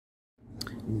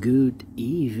Good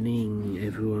evening,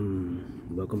 everyone.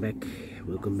 Welcome back.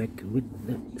 Welcome back with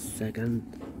the second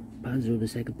puzzle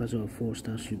of Four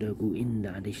Stars Sudoku in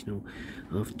the additional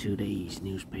of today's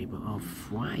newspaper of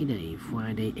Friday,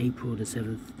 April the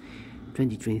 7th,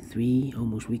 2023,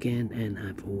 almost weekend, and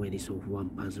I've already solved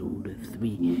one puzzle, the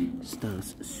 3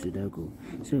 Stars Sudoku.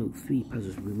 So 3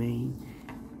 puzzles remain: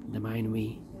 the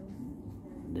binary,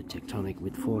 the tectonic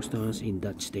with 4 stars. In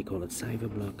Dutch they call it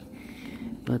cyberblock,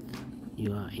 but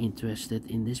you are interested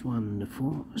in this one, the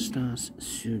 4 Stars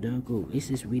Sudoku. Is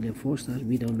this really 4 stars?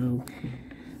 We don't know,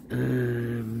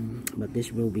 but this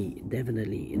will be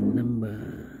definitely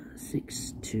number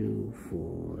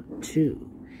 6242.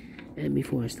 And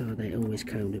before I start, I always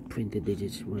count the printed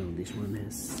digits. Well, this one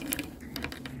has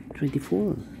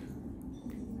 24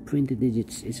 printed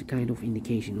digits. Is a kind of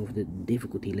indication of the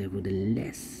difficulty level. The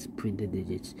less printed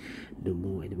digits, the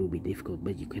more it will be difficult,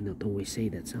 but you cannot always say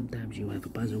that. Sometimes you have a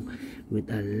puzzle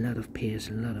with a lot of pairs,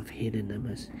 a lot of hidden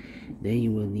numbers, then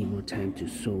you will need more time to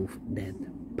solve that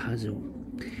puzzle.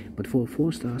 But for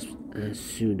 4 stars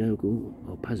Sudoku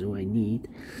or puzzle, I need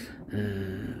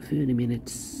 30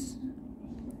 minutes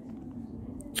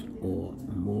or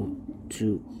more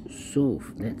to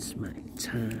solve. That's my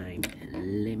time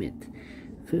limit,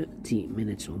 30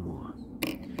 minutes or more.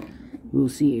 We'll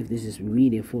see if this is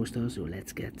really a 4 star, so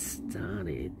let's get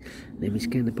started. Let me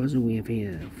scan the puzzle. We have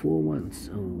here 4 ones,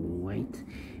 alright.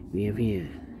 We have here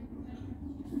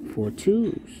 4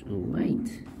 twos,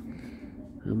 alright.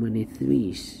 How many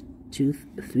 3s? 3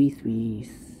 3s,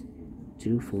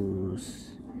 2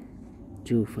 4s,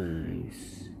 2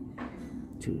 5s,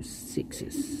 2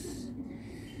 6s,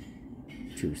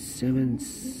 2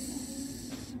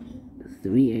 7s,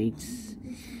 3 8s,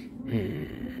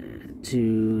 and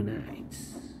 2 9s.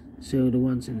 So the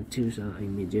 1s and the 2s are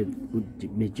in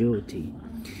majority.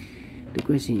 The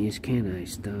question is, can I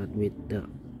start with the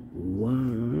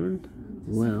 1?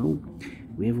 Well,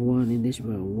 we have 1 in this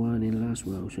row, 1 in the last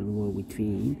row, so the row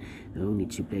between. Only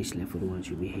 2 places left for the 1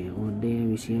 should be here. 1 there,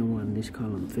 we see a 1 in this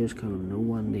column, first column, no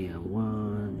 1 there,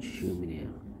 1 should be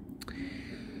there.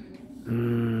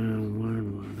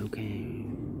 1, okay,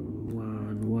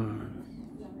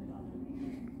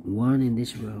 1 in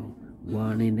this row,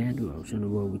 1 in that row, so the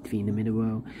row between the middle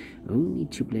row, only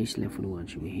 2 places left for the 1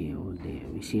 should be here or there.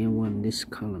 We see a 1 in this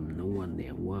column, no 1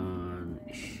 there, 1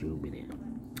 should be there.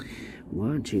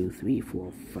 1 2 3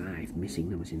 4 5 missing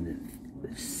numbers in the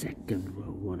second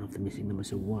row. One of the missing numbers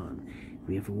is 1.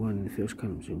 We have a 1 in the first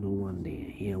column, so no 1 there.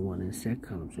 Here 1 in the second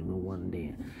column, so no 1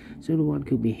 there. So the 1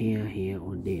 could be here,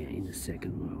 or there in the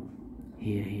second row.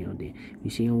 Here, or there. We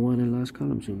see a 1 in the last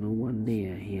column, so no 1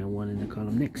 there. Here 1 in the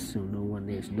column next, so no 1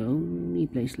 there. So the only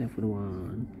place left for the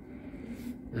 1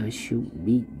 should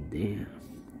be there.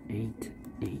 8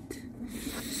 8.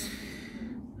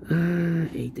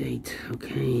 8 8.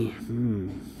 Okay.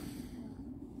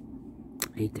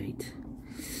 8 8.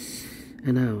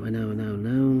 And now.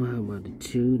 How about the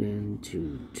 2 then?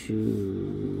 2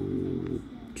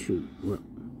 2. Well,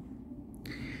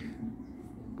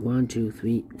 1 2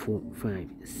 3 4 5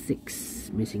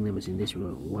 6 missing numbers in this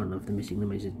row. One of the missing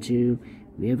numbers is a 2.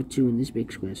 We have a 2 in this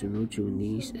big square, so no 2 in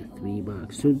these 3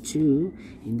 boxes. So 2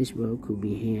 in this row could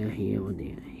be here or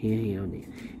there. Here or there.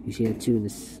 You see a 2 in the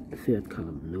third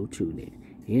column, no 2 there.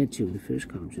 Here 2 in the first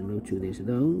column, so no 2 there. So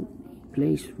the only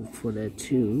place for that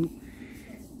 2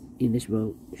 in this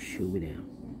row should be there.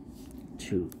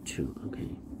 2 2,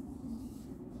 okay.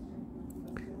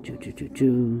 2 2 2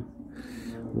 2.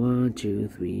 1 2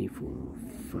 3 4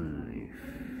 5.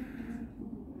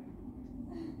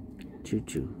 2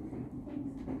 2.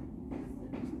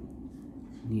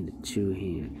 Need a 2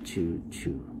 here. 2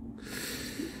 2.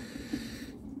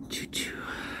 2 2.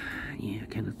 Yeah, I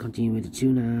cannot continue with the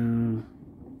 2 now.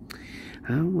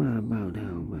 How about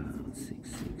 6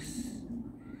 6?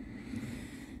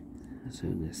 So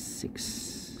there's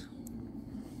 6.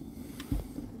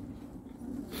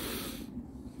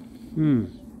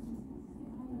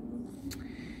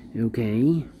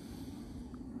 Okay.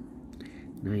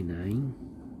 9 9.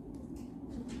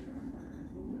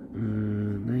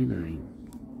 9 9.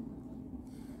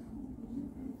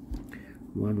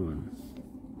 1 1.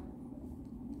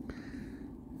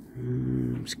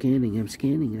 I'm scanning.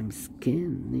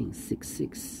 6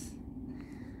 6.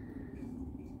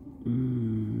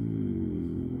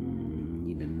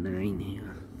 Need a 9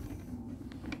 here.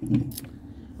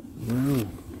 Wow.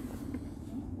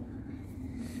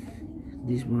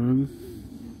 This one,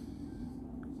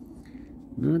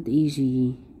 not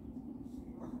easy.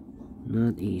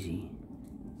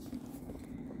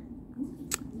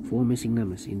 4 missing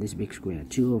numbers in this big square.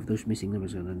 2 of those missing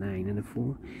numbers are the 9 and the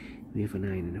 4. We have a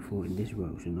 9 and a 4 in this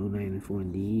row, so no 9 and 4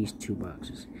 in these two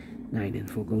boxes. 9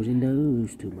 and 4 goes in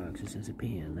those two boxes as a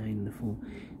pair. 9 and a 4,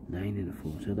 9 and a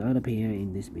 4. So the other pair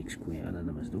in this big square, other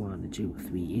numbers, the 1, the 2,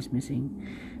 3 is missing.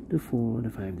 The 4, the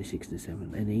 5, the 6, the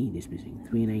 7, and 8 is missing.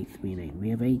 3 and 8, 3 and 8. We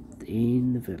have 8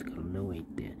 in the third column, no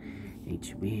 8 there. 8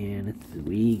 should be here, and the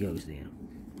 3 goes there.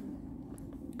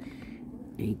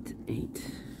 8, 8.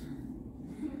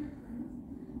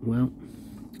 Well,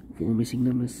 4 missing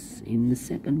numbers in the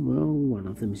second row. One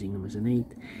of the missing numbers is an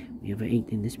 8. We have an 8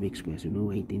 in this big square, so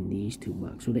no 8 in these two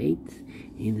boxes. So the 8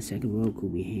 in the second row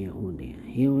could be here or there.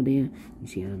 Here or there. You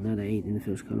see another 8 in the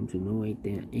first column, so no 8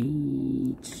 there.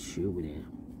 8 should be there.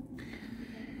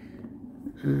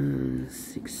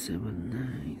 6, 7,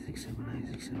 9, 6, 7, 9,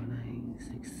 6, 7, 9,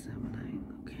 6, 7, 9.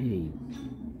 Okay.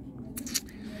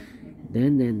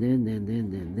 Then.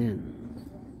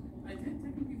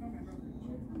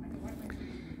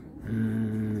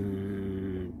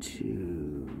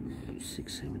 2,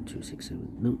 6, 7, 2, 6,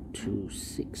 7. No, 2,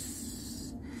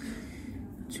 6.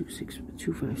 2, 6,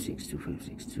 2, 5, 6, 2, 5,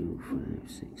 6, 2,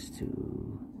 5, 6,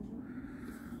 2.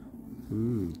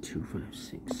 2, 5,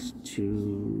 6,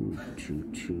 2, 2,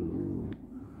 2,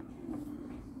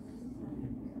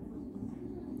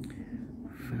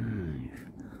 5.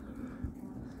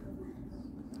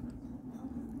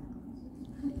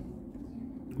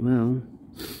 Well,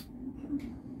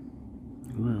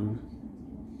 9,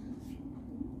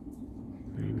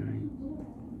 9.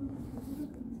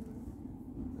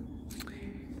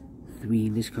 3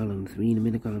 in this column, 3 in the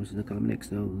middle column, so the column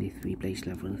next, only 3 places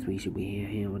left, and the 3 should be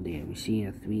here or there. We see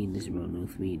a 3 in this row, no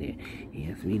 3 there.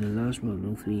 Here, 3 in the last row,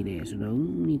 no 3 there. So the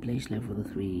only place left for the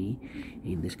 3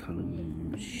 in this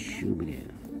column should be there.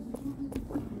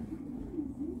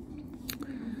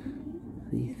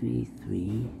 3, 3,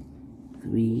 3,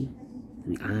 3.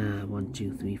 1,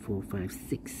 2, 3, 4, 5,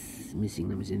 6 missing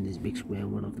numbers in this big square.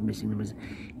 One of the missing numbers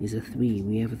is a 3.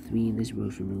 We have a 3 in this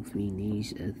row, so no 3 in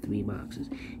these 3 boxes.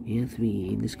 Here, 3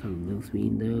 in this column, no 3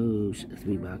 in those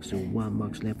 3 boxes. So 1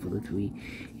 box left for the 3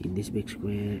 in this big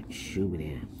square should be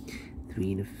there.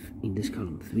 3 in this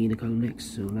column, 3 in the column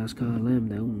next. So last column,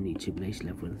 the only 2 places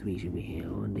left for the 3 should be here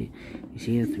or there. You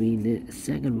see here, 3 in the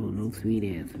second row, no 3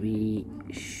 there. 3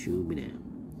 should be there.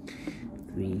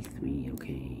 3, 3,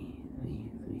 okay.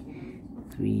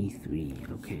 3, 3,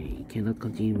 okay. Cannot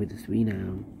continue with the 3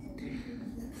 now.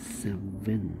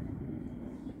 7,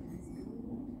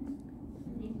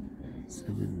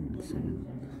 7, 7,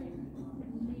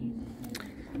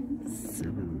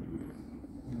 7,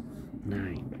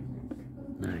 9,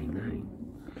 9, 9.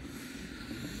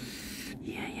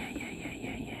 Yeah.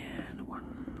 1,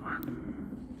 1.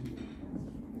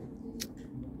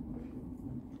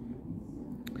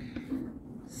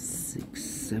 6,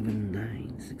 7,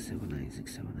 9, 6, 7, 9,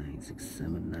 6, 7, 9, 6,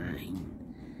 7, 9.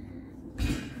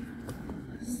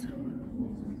 7.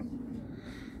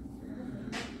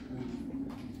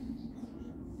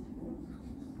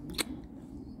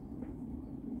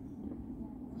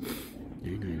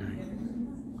 9, 9, 9.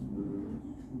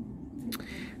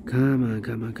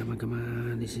 Come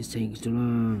on. This is taking too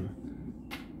long.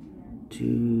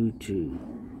 2, 2.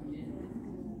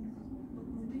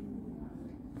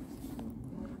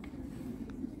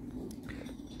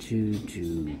 2,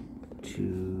 2,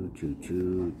 2, 2,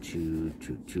 2, 2,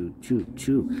 2, 2, 2,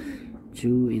 2.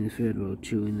 2 in the third row,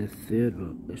 2 in the third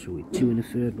row. Sorry, 2 in the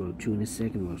third row, 2 in the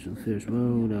second row. So in the first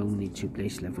row, the only 2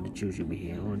 places left for the 2 should be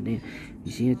here or there.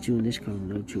 You see here, 2 in this column,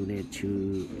 no 2 there,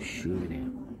 2 should be there.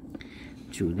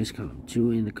 2 in this column,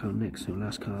 2 in the column next. So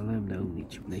last column, the only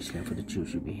 2 places left for the 2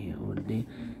 should be here or there.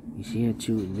 You see here,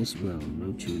 2 in this row,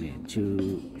 no 2 there,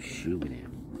 2 should be there.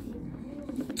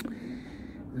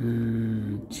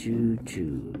 2,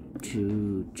 2,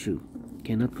 2, 2.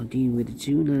 Cannot continue with the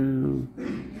 2 now.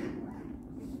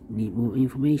 Need more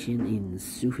information.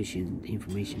 Insufficient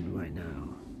information right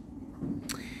now.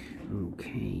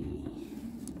 Okay.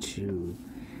 2,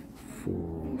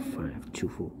 4, 5, 2,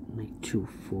 4, 2,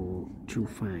 4, 2,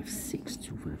 5, 6,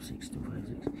 2, 5, 6, 2, 5,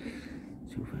 6,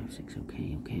 2, 5, 6.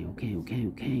 Okay.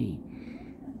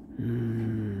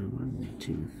 1,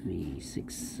 2, 3,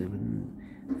 6, 7,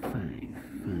 5,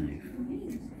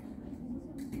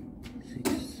 6,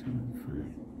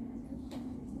 7,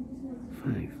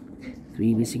 5.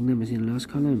 3 missing numbers in the last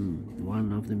column.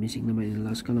 One of the missing numbers in the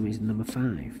last column is number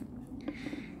 5.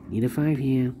 Need a 5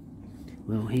 here.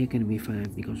 Well, here can be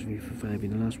 5 because we have a 5 in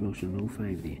the last row, so no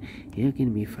 5 there. Here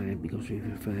can be 5 because we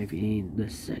have a 5 in the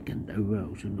second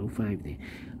row, so no 5 there.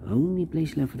 Only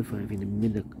place left for the 5 in the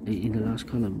middle, in the last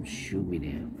column should be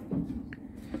there.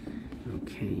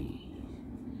 Okay.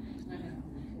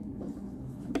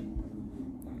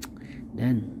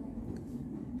 Then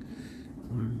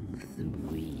 1,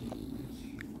 3,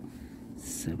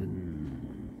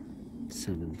 7,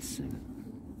 7, 7.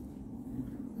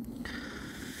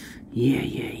 Yeah.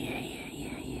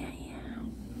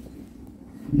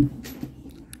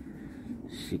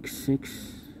 6, 6,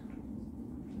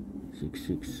 6,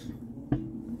 6.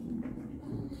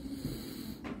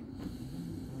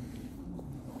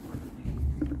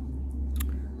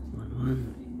 1,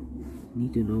 1.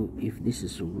 Need to know if this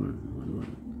is a 1, 1,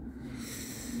 1.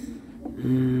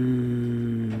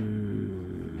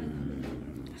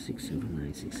 6, 7,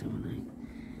 9, 6, 7, 9.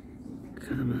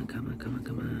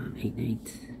 Come on. 8,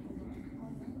 8.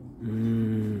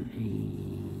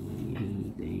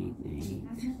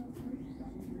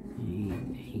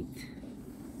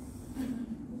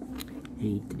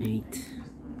 8, 8.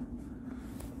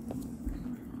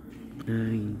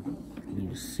 9.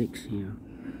 Need a 6 here.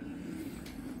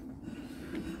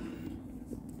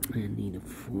 I need a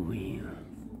 4 here.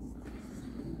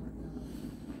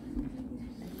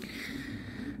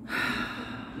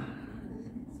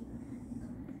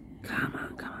 Come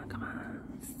on.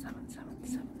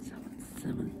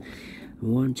 7.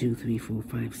 1, 2, 3, 4,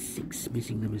 5, 6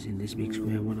 missing numbers in this big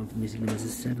square. One of the missing numbers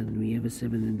is 7. We have a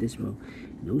 7 in this row.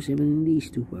 No 7 in these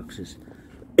two boxes.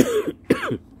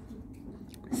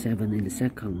 7 in the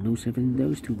second column. No 7 in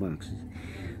those two boxes.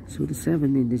 So the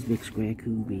 7 in this big square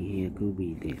could be here, could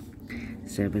be there.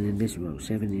 7 in this row.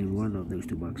 7 in one of those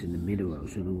two boxes in the middle row.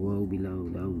 So the row below,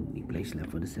 the only place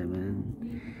left for the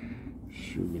 7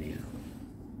 should be there.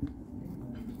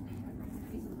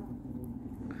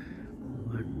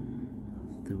 1,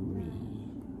 3.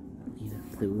 Need a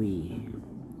 3.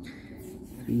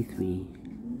 3, 3.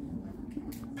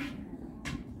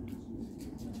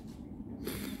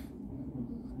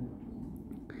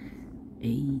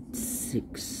 8,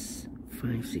 6,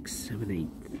 5, 6, 7, 8.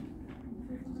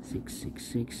 6, 6,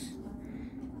 6,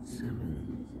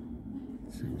 7,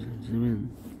 7, 7,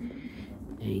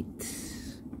 8,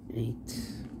 8,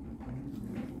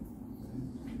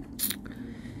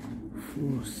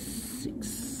 4,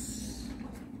 6,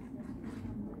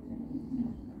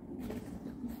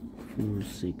 4,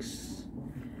 6,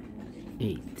 8,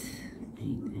 8,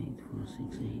 8, 4,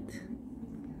 6, 8.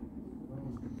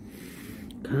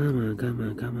 Come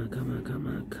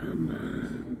on.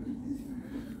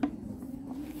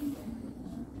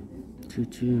 2,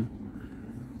 2.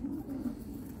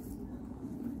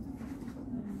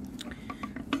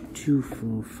 2,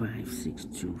 4, 5, 6,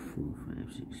 2, 4,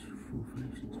 5, 6, 4,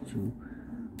 5, 6, 2,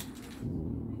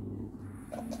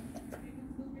 4,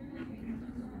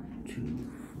 2,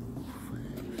 4,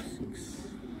 5, 6.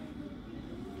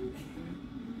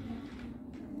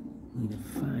 Need a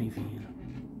 5 here.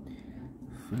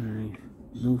 5.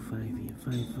 No 5 here.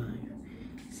 5, 5.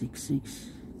 6,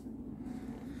 6.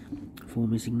 4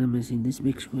 missing numbers in this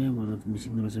big square. One of the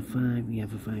missing numbers is 5. We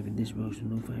have a 5 in this row, so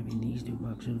no 5 in these two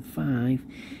boxes. So 5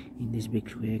 in this big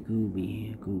square could be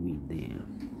here, could be there.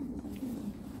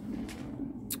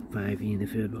 5 in the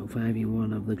third row. 5 in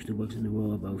one of those two boxes in the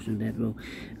row above. So in that row,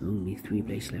 only 3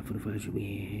 places left for the 5 should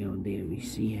be here or there. We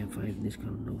see here 5 in this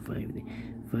column, no 5 there.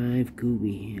 5 could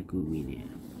be here, could be there.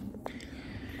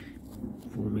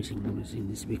 4 missing numbers in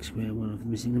this big square. One of the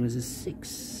missing numbers is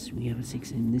 6. We have a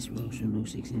 6 in this row, so no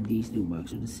 6 in these two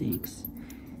boxes. So the 6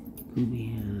 could be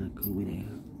here, could be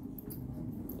there.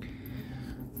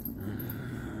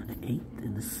 The 8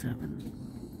 and the 7.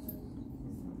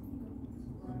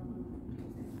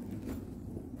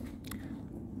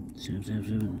 7, 7,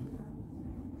 7.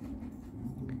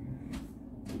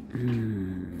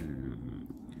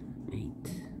 8,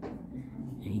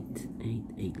 8, 8,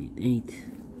 8, 8, 8.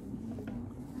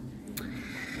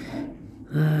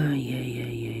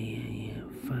 Yeah.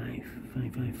 5,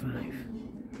 5, 5, 5.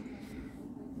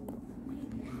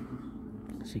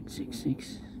 6, 6,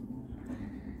 6.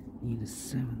 Need a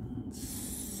 7,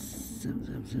 7,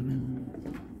 7, 7.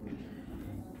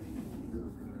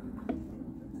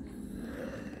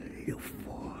 Need a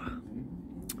 4,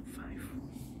 5.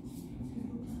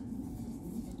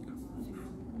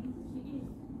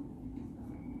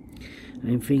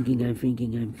 I'm thinking.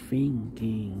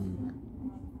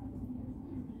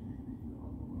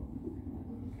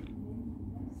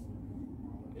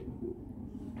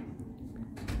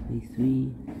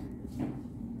 3.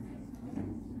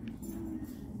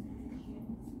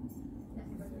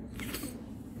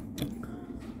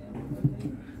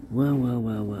 Well. 1, 1.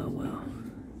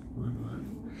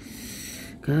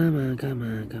 Come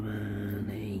on.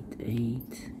 8,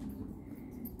 8.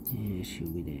 Yeah,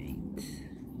 should be the 8.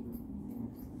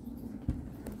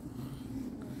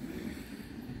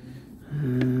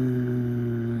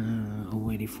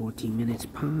 Already 14 minutes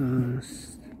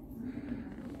past.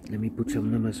 let me put some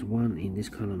numbers. 1 in this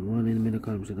column, 1 in the middle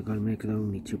column, so the column next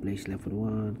only 2 places left for the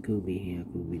 1. Could be here,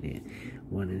 could be there.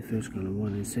 1 in the first column,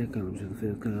 1 in the second column, so the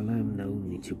first column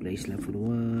only 2 places left for the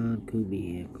 1. Could be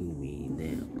here, could be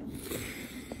there.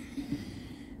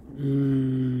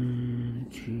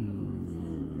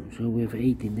 2. So we have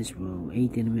 8 in this row,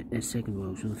 8 in the second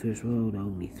row, so the first row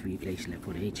only 3 places left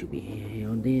for the 8. Should be here,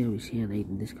 here, or there. We see an 8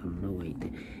 in this column, no 8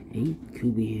 there. 8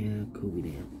 could be here, could be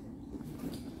there.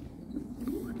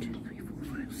 1, 2, 3, 4,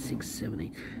 5, 6, 7,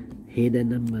 8. Hidden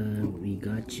number, we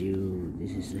got you.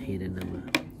 This is the hidden number.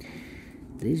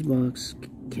 This box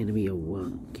can be a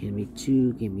 1, can be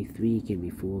 2, can be 3, can be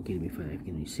 4, can be 5,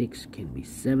 can be 6, can be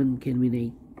 7, can be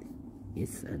 8.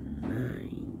 It's a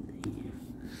 9 here.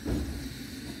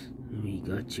 We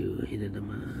got you. Hidden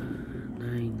number 9,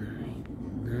 9,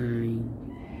 9,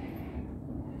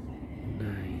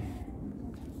 9.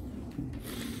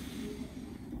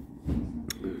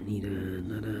 Need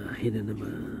another hidden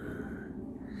number.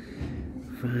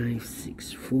 5,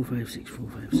 6, 4, 5, 6, 4,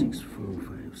 5, 6, 4,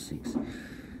 5, 6,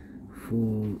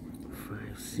 4,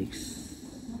 5, 6,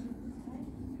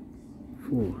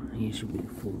 4. Here should be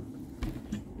 4.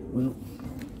 Well,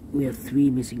 we have 3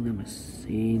 missing numbers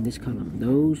in this column.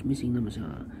 Those missing numbers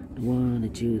are the 1, the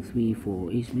 2, 3,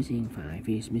 4 is missing, 5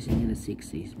 is missing, and the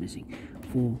 6 is missing.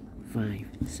 4, 5,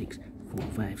 6, 4,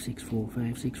 5, 6, 4,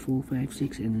 5, 6, 4, 5,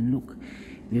 6, and look,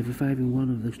 we have a 5 in one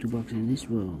of those 2 boxes in this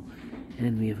row,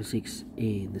 and we have a 6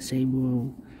 in the same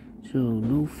row. So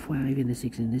no 5 and the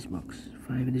 6 in this box.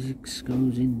 5 and the 6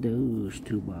 goes in those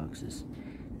 2 boxes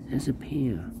as a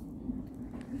pair.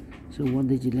 So 1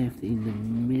 digit left in the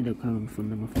middle column for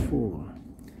number 4.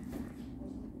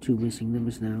 2 missing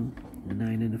numbers now. The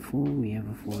 9 and the 4. We have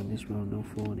a 4 in this row, no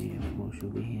 4 there. 4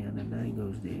 should be here, and the 9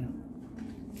 goes there.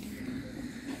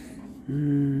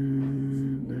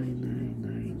 9, 9,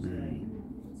 9, 9.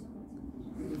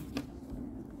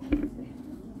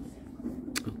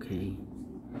 Okay.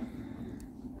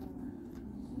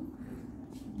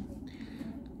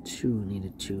 2,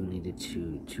 needed 2, needed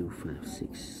 2, 2, 5,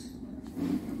 6.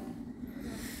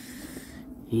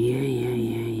 Yeah.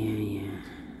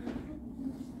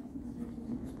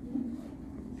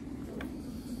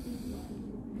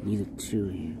 Need a 2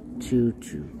 here. 2,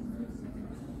 2.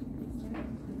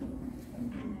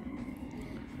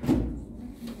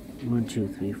 1, 2,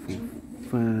 3, 4,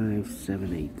 5,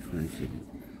 7, 8.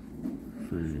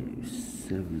 5,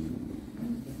 7,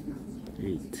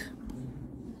 8.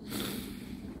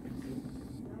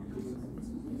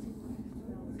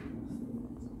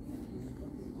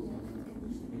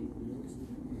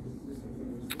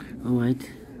 Alright,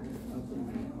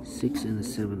 6 and the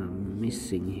 7 are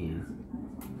missing here.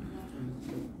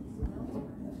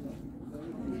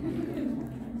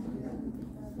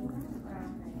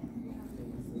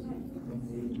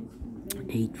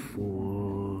 8,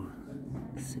 4,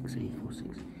 6, 8, 4,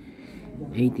 6.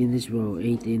 8 in this row,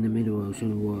 8 in the middle row, so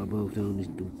the row above, the only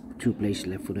 2 places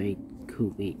left for the 8.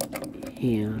 Could be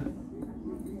here,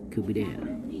 could be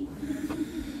there.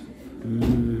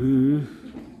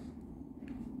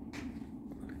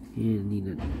 Here need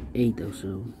an 8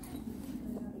 also.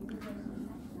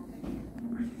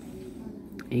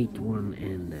 8, 1,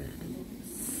 and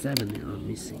 7 are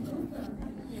missing.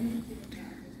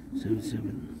 7,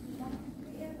 7.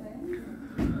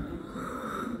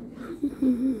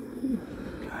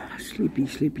 Sleepy.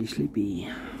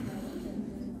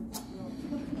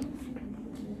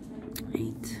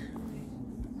 8.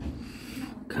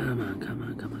 Come on.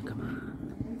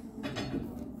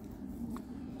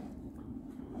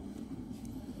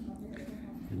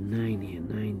 9 here,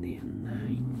 9 there,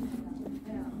 9.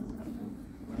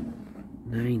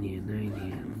 9 here, 9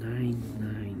 here,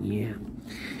 9, yeah.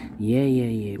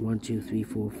 1, 2, 3,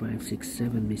 4, 5, 6,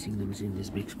 7 missing numbers in this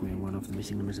big square. One of the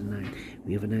missing numbers is 9.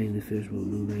 We have a 9 in the first row,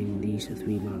 no 9 in these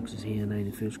 3 boxes. Here, 9 in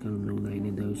the first column, no 9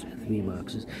 in those 3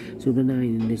 boxes. So the 9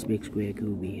 in this big square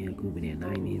could be here, could be there.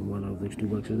 9 in one of those 2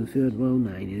 boxes. The third row,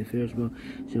 9 in the first row.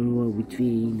 So the row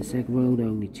between the second row, there are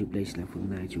only 2 places left for the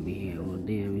 9 should be here or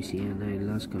there. We see a 9 in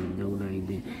the last column, no 9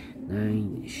 there.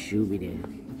 9 should be there.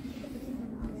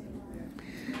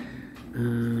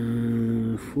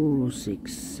 4,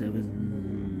 6,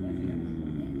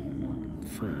 7,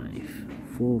 5.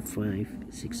 4, 5,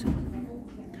 6, 7.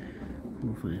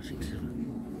 4, 5, 6, 7.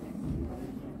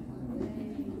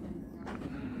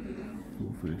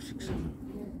 4, 5, 6, 7.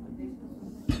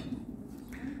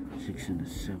 6 and a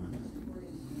 7.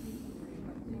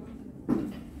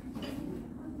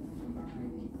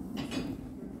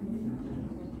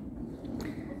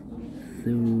 3.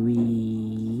 4,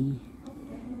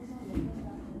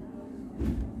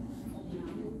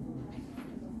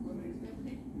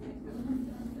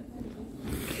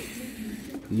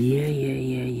 Yeah.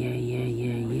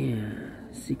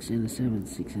 6 and a 7,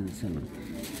 6 and a 7.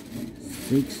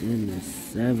 6 and a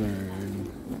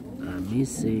 7 are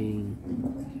missing.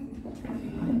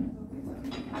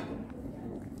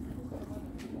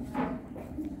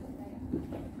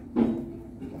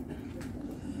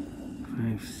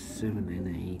 5, 7 and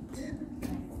 8.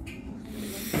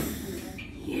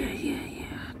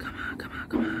 Yeah. Come on.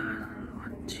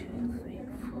 1, 2, 3,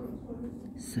 4,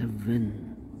 7.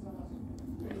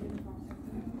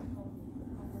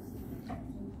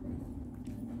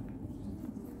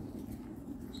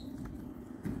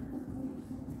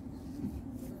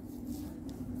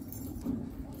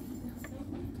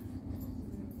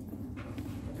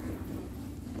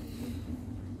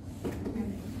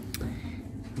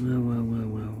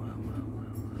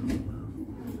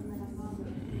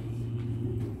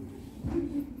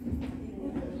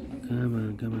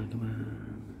 Well. Come on.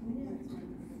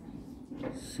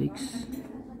 6.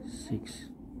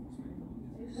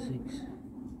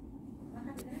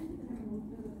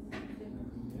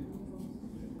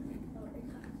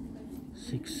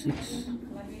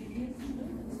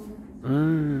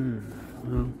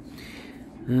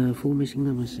 4 missing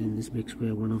numbers in this big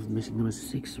square. One of the missing numbers is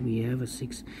 6. We have a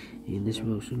 6 in this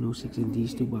row, so no 6 in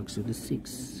these two boxes. So the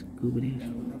 6. Go there.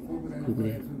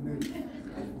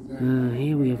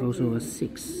 Here we have also a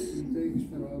 6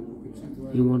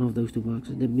 in one of those two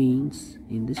boxes. That means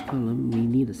in this column we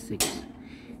need a 6.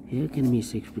 Here can be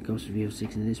 6 because we have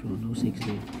 6 in this row, no 6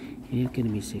 there. Here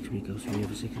can be 6 because we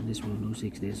have a 6 in this row, no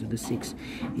 6 there. So the 6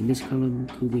 in this column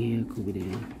could be here, could be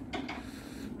there.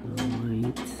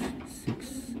 Alright,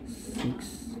 6.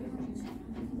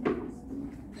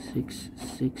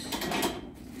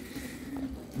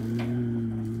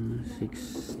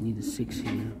 6, need a 6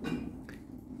 here.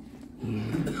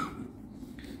 Yeah.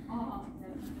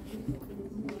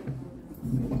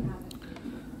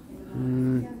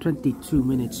 22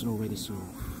 minutes already, so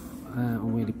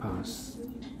already passed.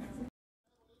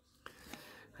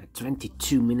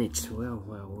 22 minutes. Well.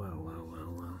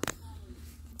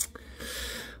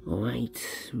 Alright,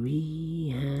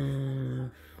 we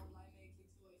have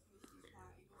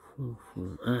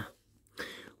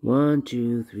 1,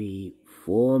 2, 3,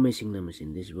 4 missing numbers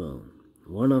in this row.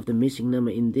 One of the missing number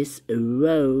in this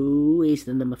row is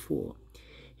the number 4.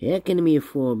 Here can be a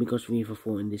 4 because we have a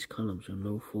 4 in this column, so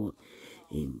no 4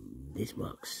 in this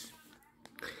box.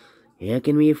 Here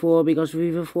can be a 4 because we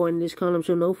have a 4 in this column,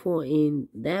 so no 4 in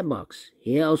that box.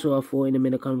 Here also a 4 in the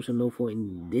middle column, so no 4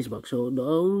 in this box. So the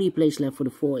only place left for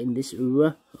the 4 in this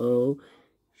row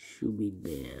should be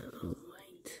there.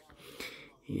 Alright.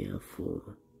 Here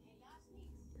 4.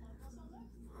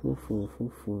 4. 4.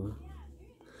 4.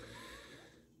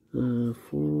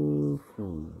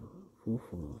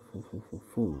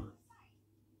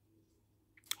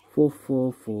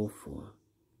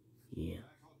 Yeah.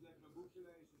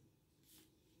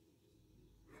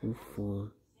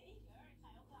 4.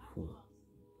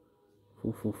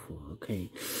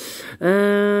 Okay.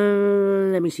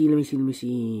 Let me see.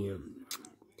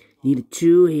 Need a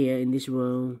 2 here in this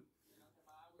row.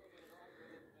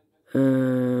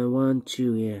 1,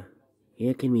 2. Yeah.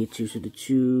 Here can be a 2. So the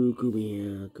 2 could be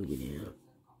here, could be there.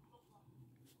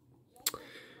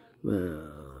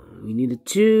 Well, we need a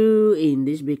 2 in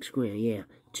this big square. Yeah.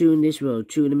 2 in this row,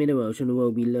 2 in the middle row, so in the row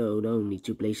below, the only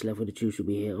 2 places left for the 2 should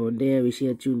be here or there. We see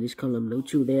a 2 in this column, no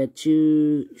 2 there,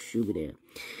 2 should be there.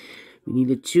 We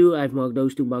need a 2, I've marked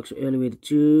those two boxes earlier with a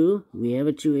 2. We have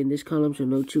a 2 in this column, so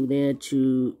no 2 there,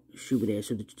 2 should be there.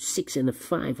 So the 6 and the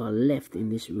 5 are left in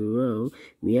this row.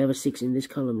 We have a 6 in this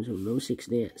column, so no 6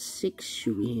 there, 6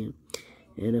 should be here.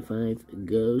 And a 5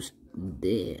 goes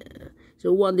there.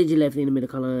 So 1 digit left in the middle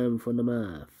column for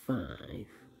number 5.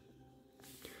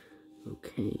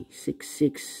 Okay,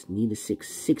 6, need a 6.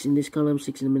 6 in this column,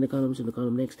 6 in the middle column, so the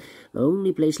column next. The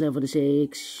only place left for the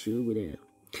 6 should be there.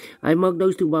 I marked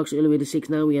those two boxes earlier with a 6.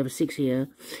 Now we have a 6 here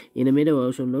in the middle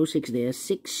row, so no 6 there.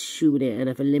 6 should be there, and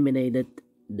I've eliminated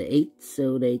the 8,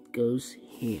 so the 8 goes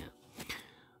here.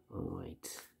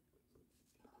 Alright.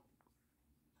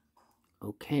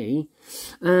 Okay.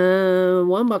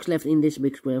 1 box left in this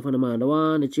big square for the amount. The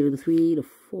 1, the 2, the 3, the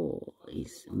 4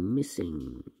 is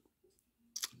missing.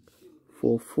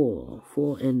 4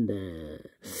 and the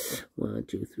 1,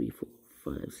 2, 3, 4,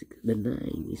 5, 6. The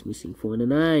 9 is missing. 4 and the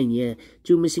 9. Yeah,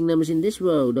 2 missing numbers in this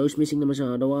row. Those missing numbers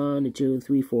are the 1, the 2,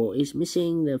 3, 4 is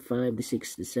missing. The 5, the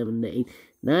 6, the 7, the 8,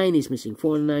 9 is missing.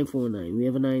 4 and 9, 4 and 9. We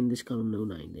have a 9 in this column, no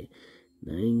 9 there.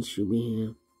 9 should be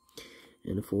here,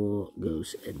 and the 4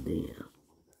 goes there.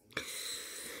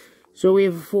 So we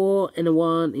have a 4 and a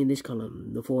 1 in this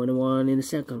column, the 4 and a 1 in the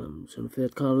second column. So the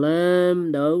third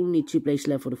column, the only 2 places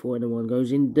left for the 4 and the 1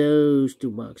 goes in those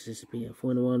 2 boxes disappear. 4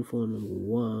 and a 1, 4 and a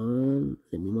 1.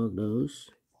 Let me mark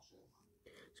those.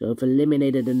 So I've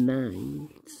eliminated the 9,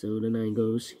 so the 9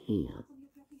 goes here.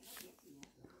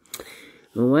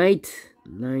 Alright,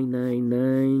 9, 9,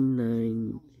 9,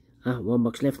 9. 1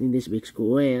 box left in this big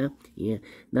square. Yeah,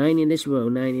 9 in this row,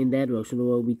 9 in that row. So the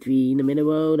row between the middle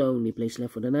row, the only place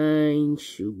left for the 9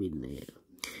 should be there.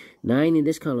 9 in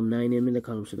this column, 9 in the middle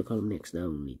column. So the column next, the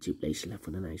only 2 places left for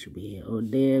the 9 should be here. Oh,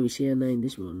 there we see a 9 in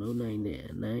this row. No 9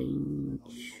 there. 9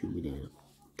 should be there.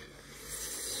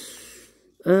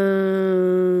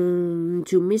 2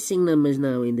 missing numbers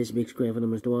now in this big square for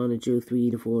numbers. The 1, the 2, 3,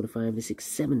 the 4, the 5, the 6,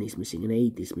 7 is missing, and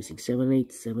 8 is missing. 7,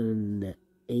 8, 7, and 8.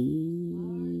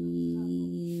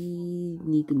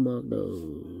 Need to mark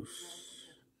those.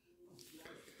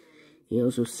 Here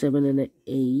also 7 and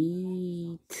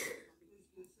 8.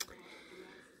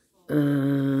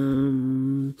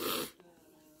 Well,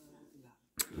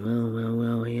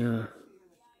 here.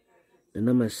 The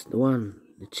numbers, the 1,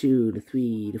 the 2, the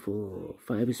 3, the 4,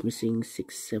 5 is missing,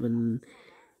 6, 7,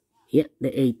 yeah,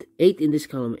 the 8. 8 in this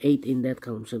column, 8 in that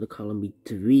column, so the column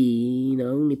between, the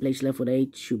only place left for the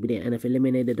 8 should be there, and I've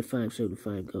eliminated the 5, so the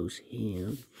 5 goes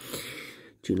here.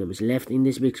 2 numbers left in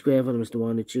this big square for numbers, the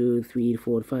 1, the 2, 3, the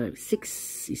 4, the 5,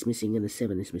 6 is missing, and the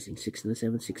 7 is missing, 6 and the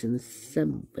 7, 6 and the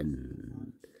 7.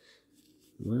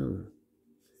 Well,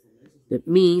 that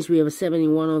means we have a 7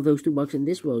 in one of those 2 boxes in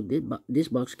this row. This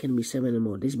box can be 7 and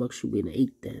more. This box should be an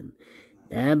 8 then.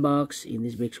 That box in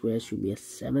this big square should be a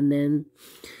 7 then.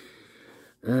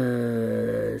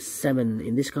 7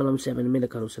 in this column, 7 in the middle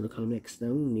column, so the column next, the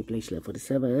only place left for the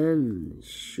 7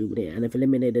 should be there. And I've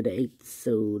eliminated the 8,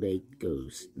 so the 8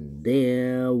 goes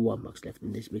there. 1 box left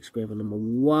in this big square for number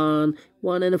 1.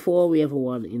 1 and a 4, we have a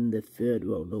 1 in the third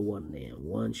row. No 1 there.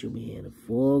 1 should be here. The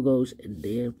 4 goes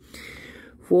there.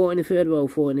 4 in the third row,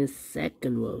 4 in the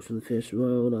second row. So the first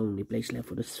row, the only place left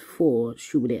for the 4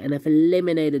 should be there. And I've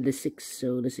eliminated the 6,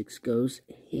 so the 6 goes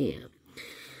here.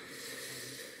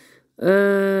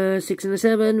 6 and a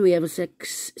 7, we have a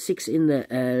 6 in the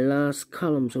last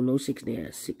column, so no 6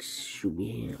 there. 6 should be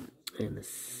here, and the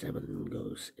 7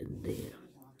 goes in there.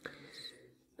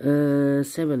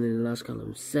 7 in the last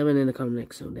column, 7 in the column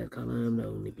next, so that column, the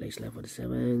only place left for the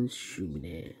 7 should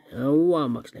be there.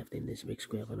 1 box left in this big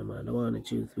square for the 1, the 1, the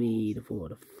 2, 3, the 4,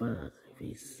 the 5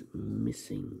 is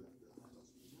missing.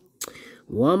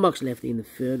 1 box left in the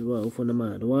third row for the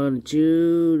 1, the 1, the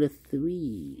 2, the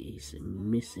 3 is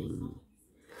missing.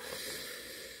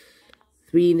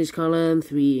 3 in this column,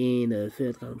 3 in the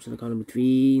third column, so the column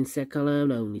between second column,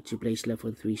 the only 2 places left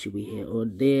for the 3 should be here or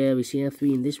there. We see a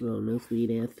 3 in this row, no 3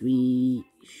 there, 3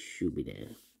 should be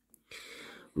there.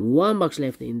 1 box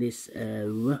left in this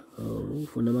row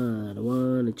for the 1, the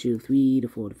 1, the 2, 3, the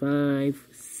 4, the 5,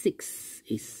 6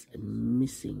 is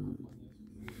missing.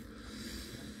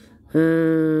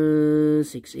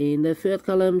 6 in the third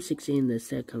column, 6 in the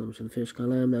second column, so the first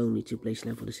column, the only 2 places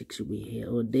left for the 6 should be here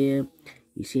or there.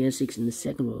 You see a 6 in the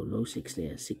second row, no 6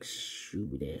 there, 6 should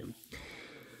be there.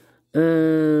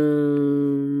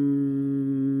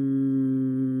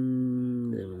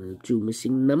 2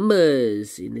 missing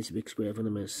numbers in this big square for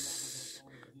numbers.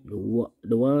 The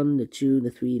 1, the 2,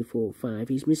 the 3, the 4, 5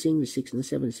 is missing, the 6 and the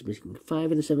 7 is missing.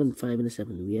 5 and the 7, 5 and the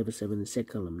 7, we have a 7 in the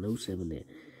second column, no 7 there.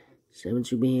 7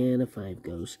 should be here, and the 5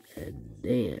 goes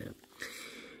there.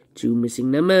 2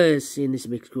 missing numbers in this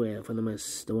big square for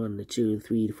numbers. The 1, the 2,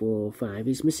 3, the 4, 5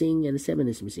 is missing, and the 7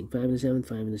 is missing. 5 and the 7,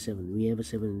 5 and the 7. We have a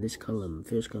 7 in this column,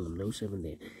 first column, no 7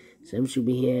 there. 7 should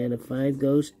be here, and the 5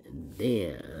 goes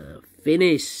there.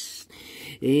 Finished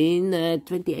in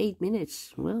 28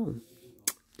 minutes. Well,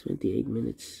 28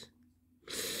 minutes.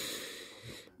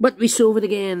 But we solve it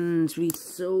again. We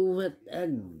solve it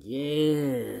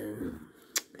again.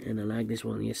 And I like this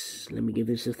one, yes. Let me give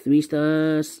this a 3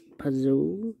 stars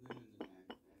puzzle.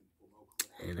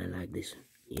 And I like this,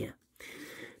 yeah.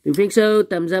 If you think so,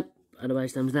 thumbs up.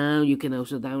 Otherwise, thumbs down. You can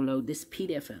also download this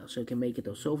PDF file, so you can make it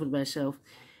or solve it by yourself.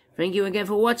 Thank you again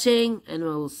for watching, and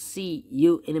we'll see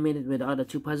you in a minute with the other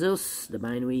 2 puzzles, the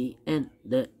binary and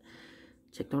the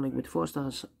tectonic with 4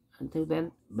 stars. Until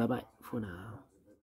then, bye-bye for now.